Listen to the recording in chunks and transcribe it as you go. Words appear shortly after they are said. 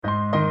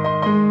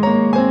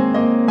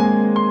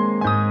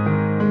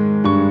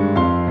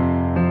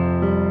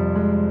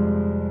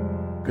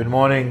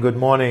morning, good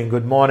morning,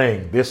 good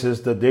morning. This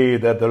is the day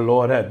that the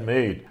Lord had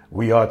made.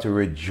 We are to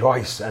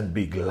rejoice and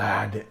be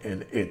glad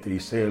in it. He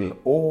said,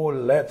 oh,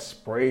 let's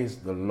praise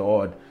the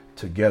Lord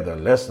together.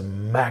 Let's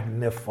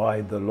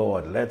magnify the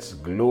Lord. Let's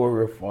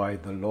glorify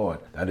the Lord.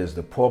 That is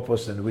the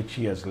purpose in which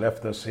He has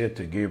left us here,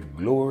 to give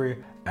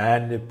glory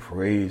and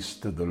praise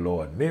to the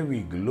Lord. May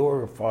we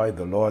glorify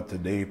the Lord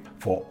today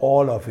for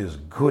all of His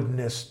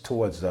goodness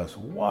towards us.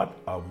 What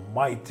a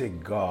mighty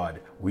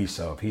God we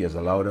serve. He has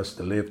allowed us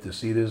to live to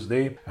see this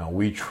day, and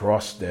we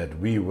trust that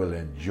we will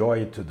enjoy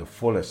it to the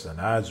fullest. And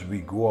as we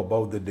go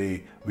about the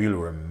day, we'll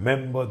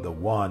remember the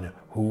one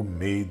who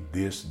made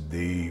this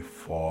day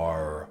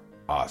for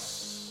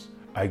us.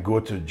 I go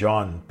to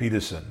John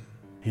Peterson.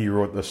 He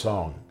wrote the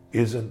song,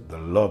 "Isn't the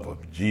love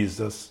of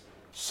Jesus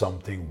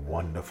something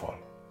wonderful?"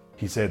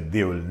 He said,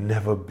 there will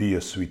never be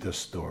a sweeter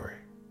story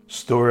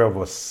of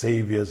a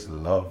Savior's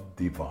love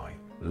divine,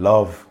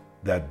 love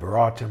that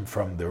brought Him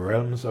from the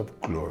realms of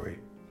glory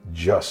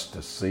just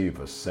to save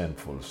a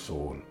sinful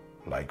soul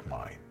like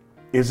mine.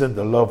 Isn't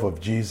the love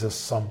of Jesus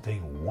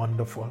something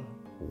wonderful,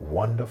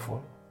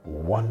 wonderful,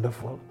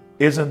 wonderful?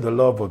 Isn't the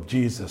love of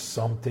Jesus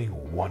something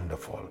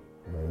wonderful?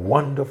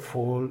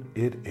 Wonderful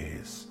it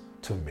is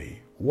to me.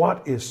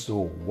 What is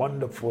so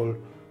wonderful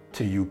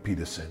to you,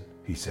 Peterson?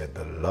 He said,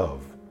 the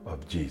love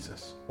of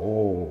Jesus.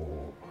 Oh,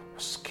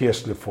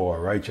 scarcely for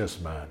a righteous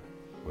man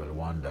will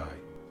one die,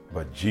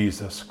 but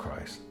Jesus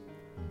Christ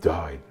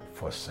died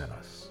for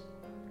sinners.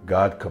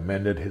 God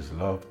commended His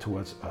love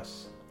towards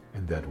us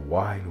in that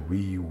while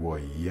we were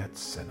yet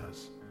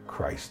sinners,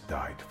 Christ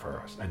died for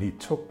us. And He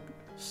took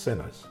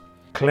sinners,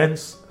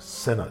 cleansed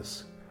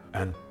sinners,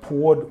 and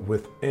poured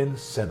within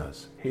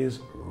sinners His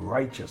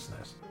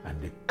righteousness, and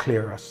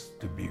declared us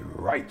to be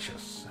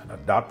righteous, and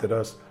adopted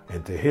us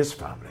into His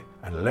family,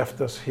 and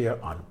left us here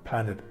on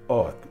planet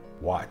Earth,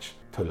 watch,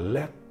 to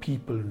let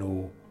people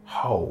know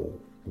how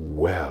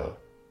well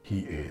He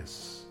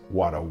is.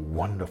 What a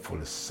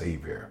wonderful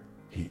Savior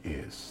He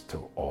is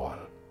to all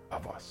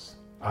of us.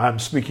 I'm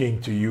speaking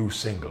to you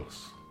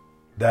singles,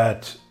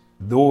 that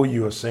though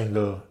you're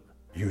single,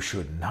 you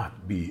should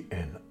not be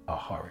in a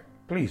hurry.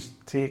 Please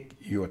take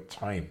your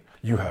time.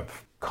 You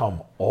have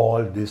come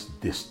all this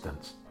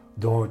distance.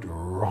 Don't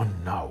run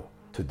now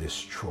to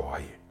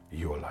destroy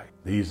your life.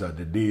 These are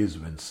the days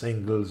when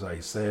singles, I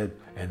said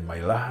in my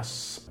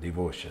last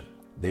devotion,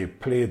 they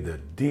play the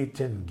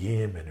dating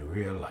game in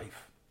real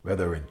life,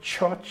 whether in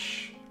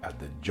church, at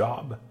the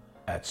job,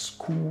 at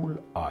school,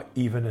 or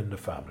even in the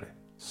family.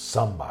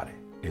 Somebody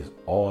is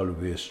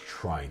always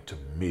trying to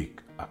make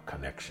a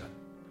connection.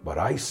 But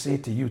I say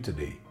to you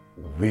today,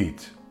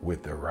 wait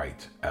with the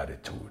right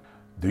attitude.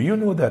 Do you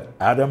know that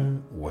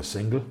Adam was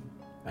single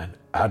and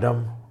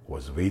Adam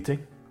was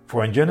waiting?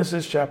 For in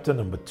Genesis chapter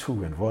number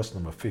 2 and verse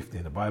number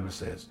 15, the Bible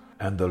says,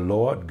 "And the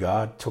Lord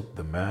God took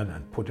the man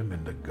and put him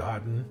in the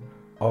garden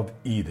of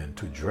Eden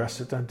to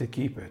dress it and to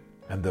keep it.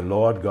 And the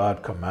Lord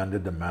God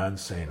commanded the man,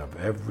 saying, Of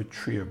every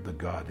tree of the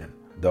garden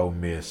thou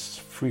mayest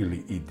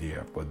freely eat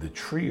there, but the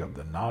tree of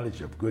the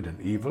knowledge of good and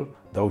evil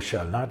thou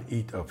shalt not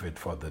eat of it,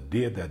 for the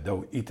day that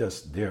thou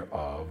eatest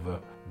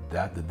thereof,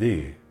 that the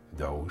day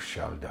thou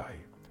shalt die.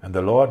 And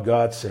the Lord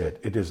God said,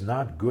 It is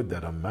not good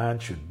that a man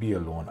should be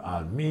alone.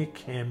 I'll make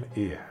him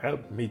a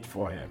helpmeet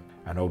for him.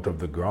 And out of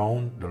the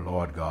ground the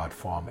Lord God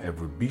formed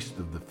every beast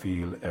of the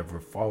field, every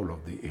fowl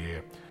of the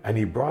air. And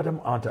He brought them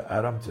unto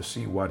Adam to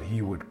see what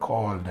he would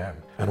call them.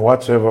 And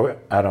whatsoever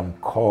Adam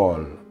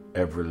called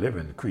every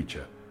living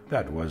creature,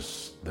 that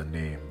was the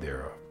name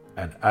thereof.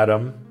 And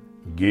Adam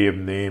gave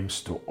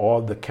names to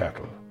all the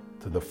cattle,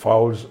 to the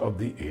fowls of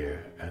the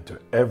air, and to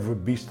every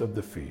beast of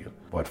the field.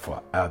 But for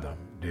Adam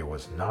there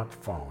was not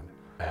found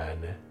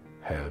an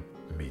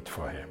helpmeet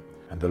for him.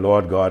 And the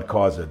Lord God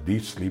caused a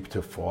deep sleep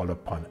to fall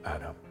upon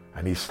Adam.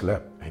 And he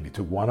slept, and He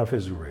took one of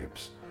his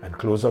ribs, and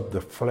closed up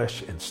the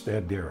flesh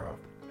instead thereof.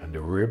 And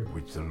the rib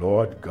which the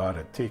Lord God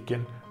had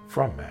taken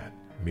from man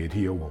made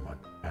He a woman,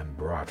 and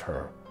brought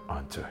her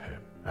unto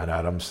him. And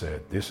Adam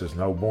said, This is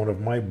now bone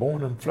of my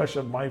bone and flesh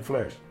of my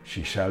flesh.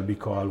 She shall be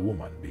called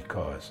woman,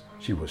 because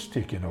she was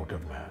taken out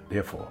of man.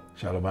 Therefore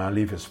shall a man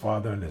leave his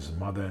father and his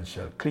mother, and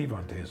shall cleave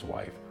unto his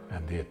wife,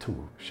 and they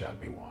two shall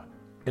be one.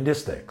 In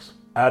this text,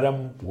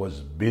 Adam was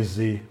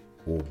busy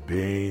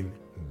obeying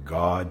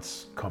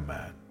God's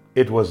command.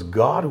 It was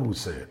God who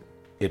said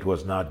it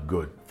was not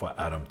good for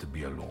Adam to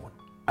be alone.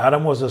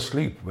 Adam was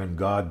asleep when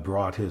God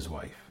brought his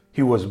wife.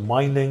 He was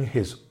minding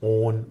his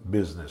own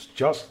business,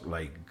 just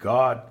like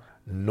God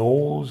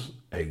knows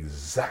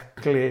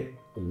exactly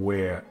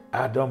where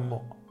Adam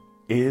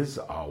is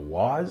or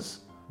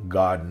was.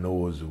 God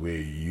knows where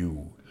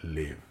you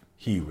live.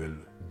 He will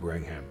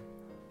bring him.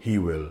 He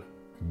will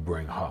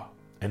bring her.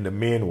 In the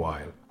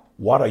meanwhile,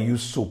 what are you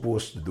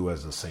supposed to do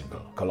as a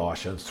single?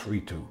 Colossians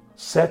 3:2.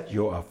 Set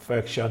your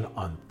affection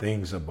on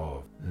things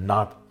above,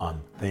 not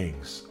on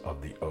things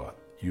of the earth.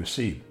 You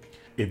see,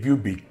 If you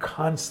be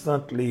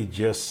constantly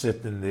just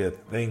sitting there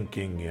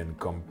thinking and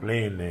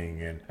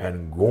complaining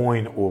and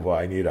going over,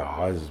 I need a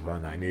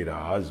husband, I need a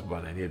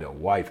husband, I need a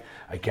wife,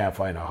 I can't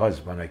find a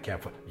husband,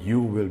 you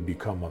will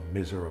become a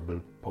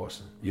miserable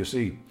person. You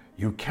see,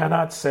 you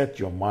cannot set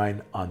your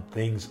mind on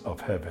things of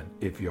heaven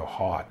if your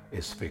heart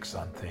is fixed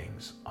on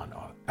things on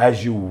earth.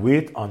 As you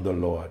wait on the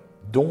Lord,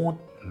 don't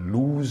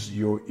lose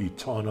your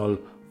eternal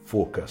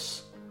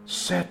focus.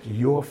 Set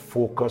your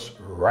focus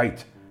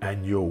right,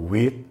 and your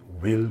wait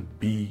will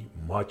be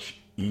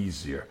much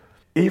easier.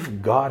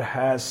 If God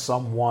has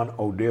someone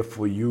out there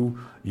for you,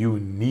 you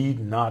need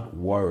not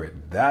worry.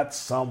 That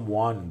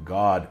someone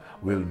God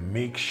will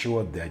make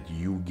sure that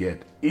you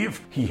get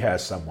if He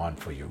has someone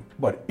for you.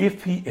 But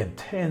if He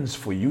intends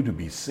for you to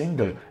be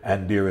single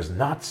and there is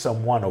not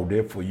someone out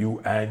there for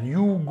you, and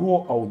you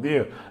go out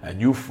there and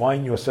you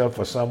find yourself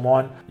for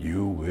someone,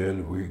 you will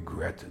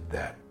regret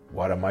that.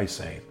 What am I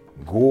saying?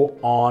 Go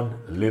on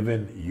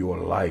living your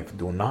life.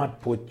 Do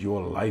not put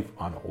your life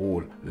on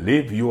hold.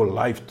 Live your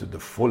life to the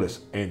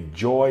fullest.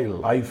 Enjoy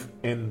life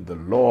in the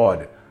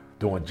Lord.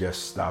 Don't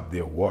just stop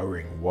there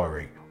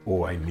worrying.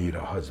 Oh, I need a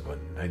husband.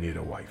 I need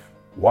a wife.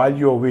 While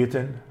you're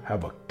waiting,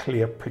 have a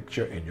clear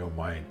picture in your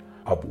mind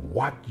of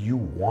what you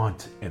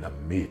want in a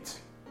mate.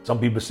 Some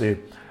people say,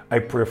 I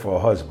pray for a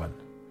husband.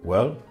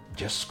 Well,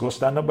 just go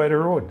stand up by the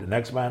road. The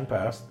next man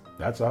passed.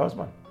 That's a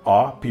husband.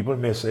 Or people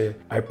may say,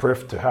 I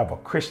pray to have a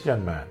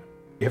Christian man.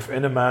 If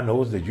any man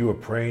knows that you are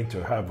praying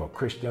to have a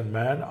Christian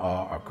man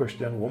or a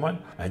Christian woman,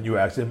 and you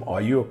ask them,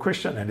 are you a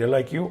Christian? And they're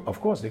like you,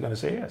 of course they're going to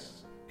say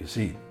yes. You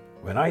see,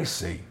 when I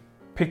say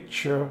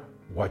picture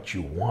what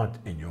you want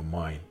in your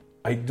mind,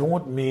 I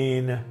don't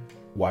mean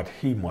what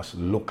he must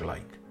look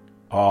like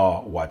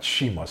or what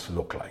she must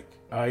look like.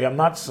 I am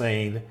not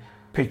saying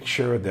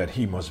picture that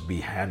he must be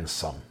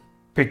handsome.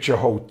 Picture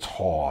how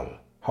tall,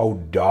 how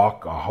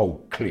dark, or how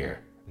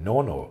clear.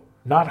 No,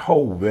 not how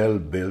well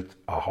built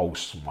or how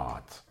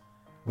smart.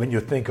 When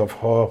you think of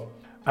her,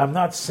 I'm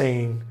not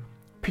saying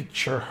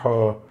picture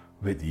her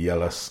with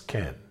yellow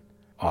skin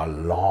or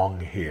long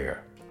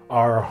hair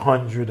or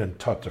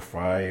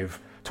 135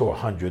 to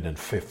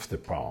 150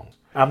 pounds.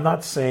 I'm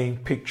not saying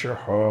picture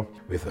her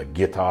with a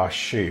guitar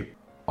shape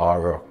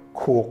or a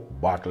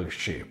Coke bottle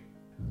shape.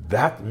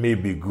 That may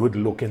be good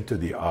looking to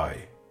the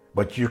eye,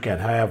 but you can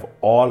have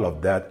all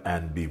of that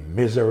and be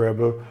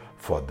miserable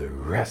for the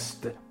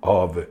rest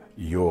of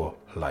your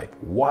life.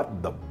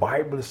 What the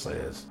Bible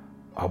says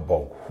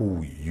about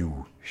who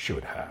you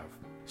should have.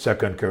 2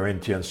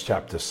 Corinthians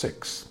chapter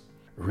 6,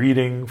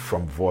 reading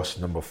from verse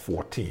number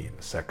 14.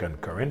 2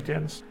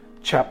 Corinthians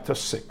chapter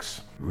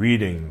 6,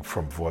 reading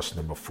from verse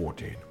number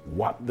 14.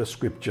 What the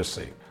scripture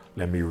say?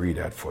 Let me read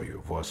that for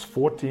you. Verse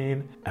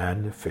 14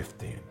 and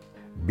 15.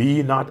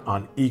 Be not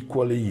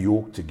unequally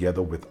yoked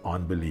together with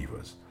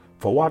unbelievers.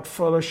 For what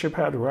fellowship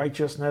had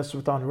righteousness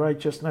with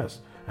unrighteousness?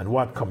 And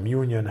what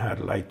communion had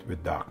light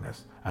with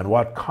darkness? And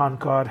what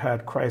concord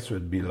had Christ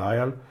with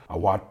Belial? Or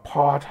what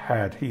part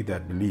had he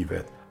that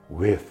believeth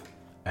with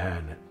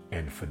an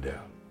infidel?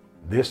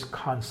 This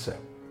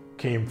concept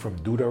came from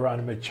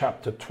Deuteronomy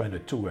chapter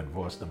 22 and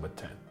verse number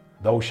 10.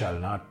 Thou shalt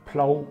not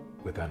plow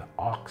with an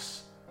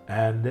ox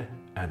and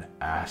an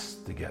ass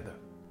together.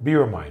 Be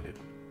reminded,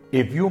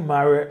 if you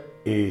marry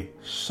a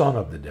son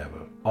of the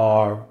devil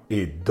or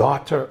a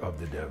daughter of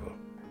the devil,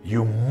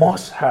 you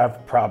must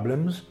have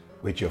problems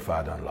with your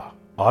father-in-law.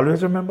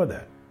 Always remember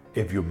that.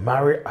 If you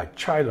marry a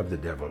child of the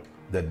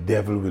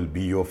devil will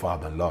be your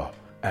father-in-law.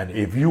 And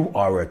if you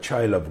are a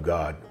child of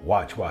God,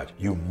 watch,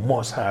 you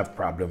must have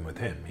problem with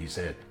him. He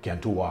said,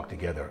 can two walk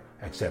together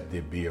except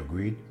they be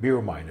agreed? Be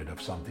reminded of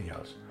something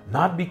else.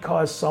 Not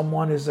because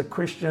someone is a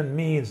Christian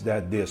means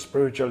that their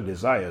spiritual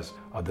desires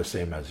are the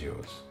same as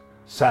yours.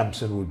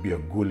 Samson would be a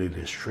good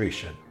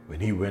illustration when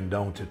he went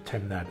down to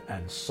Timnath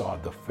and saw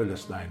the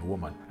Philistine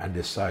woman and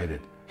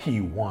decided he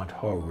want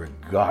her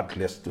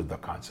regardless to the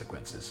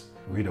consequences.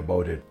 Read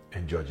about it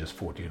in Judges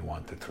 14,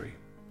 1-3.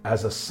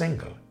 As a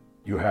single,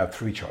 you have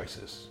three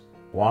choices.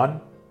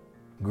 1,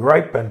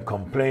 gripe and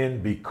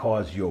complain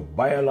because your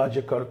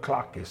biological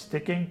clock is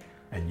ticking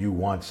and you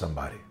want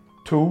somebody.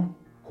 2,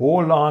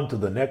 hold on to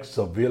the next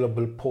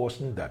available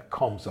person that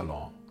comes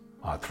along.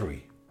 Or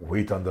 3,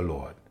 wait on the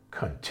Lord.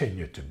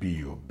 Continue to be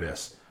your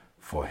best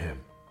for Him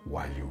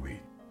while you wait.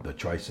 The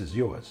choice is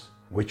yours.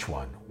 Which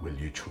one will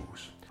you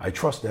choose? I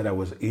trust that I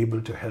was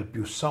able to help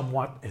you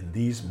somewhat in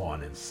these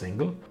mornings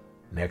single.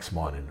 Next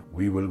morning,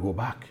 we will go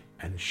back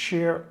and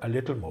share a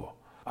little more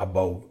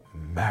about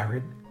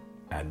married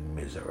and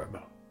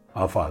miserable.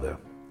 Our Father,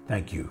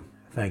 thank you.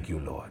 Thank you,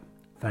 Lord.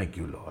 Thank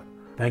you, Lord.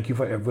 Thank you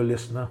for every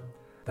listener.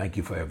 Thank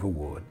you for every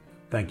word.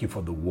 Thank you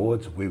for the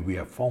words where we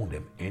have found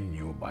them in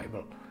your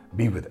Bible.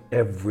 Be with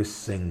every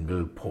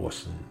single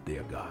person,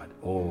 dear God.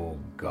 Oh,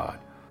 God.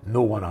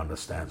 No one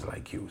understands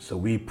like you. So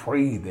we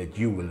pray that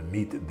you will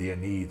meet their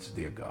needs,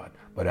 dear God.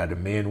 But at the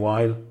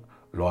meanwhile,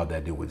 Lord,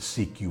 that they would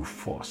seek you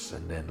first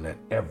and then let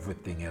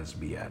everything else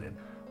be added.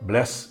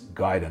 Bless,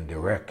 guide, and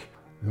direct.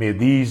 May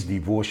these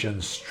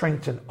devotions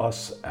strengthen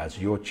us as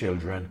your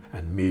children,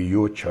 and may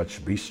your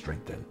church be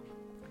strengthened.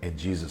 In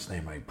Jesus'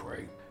 name I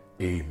pray.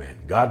 Amen.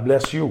 God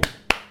bless you.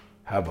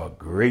 Have a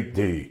great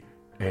day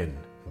in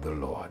the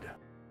Lord.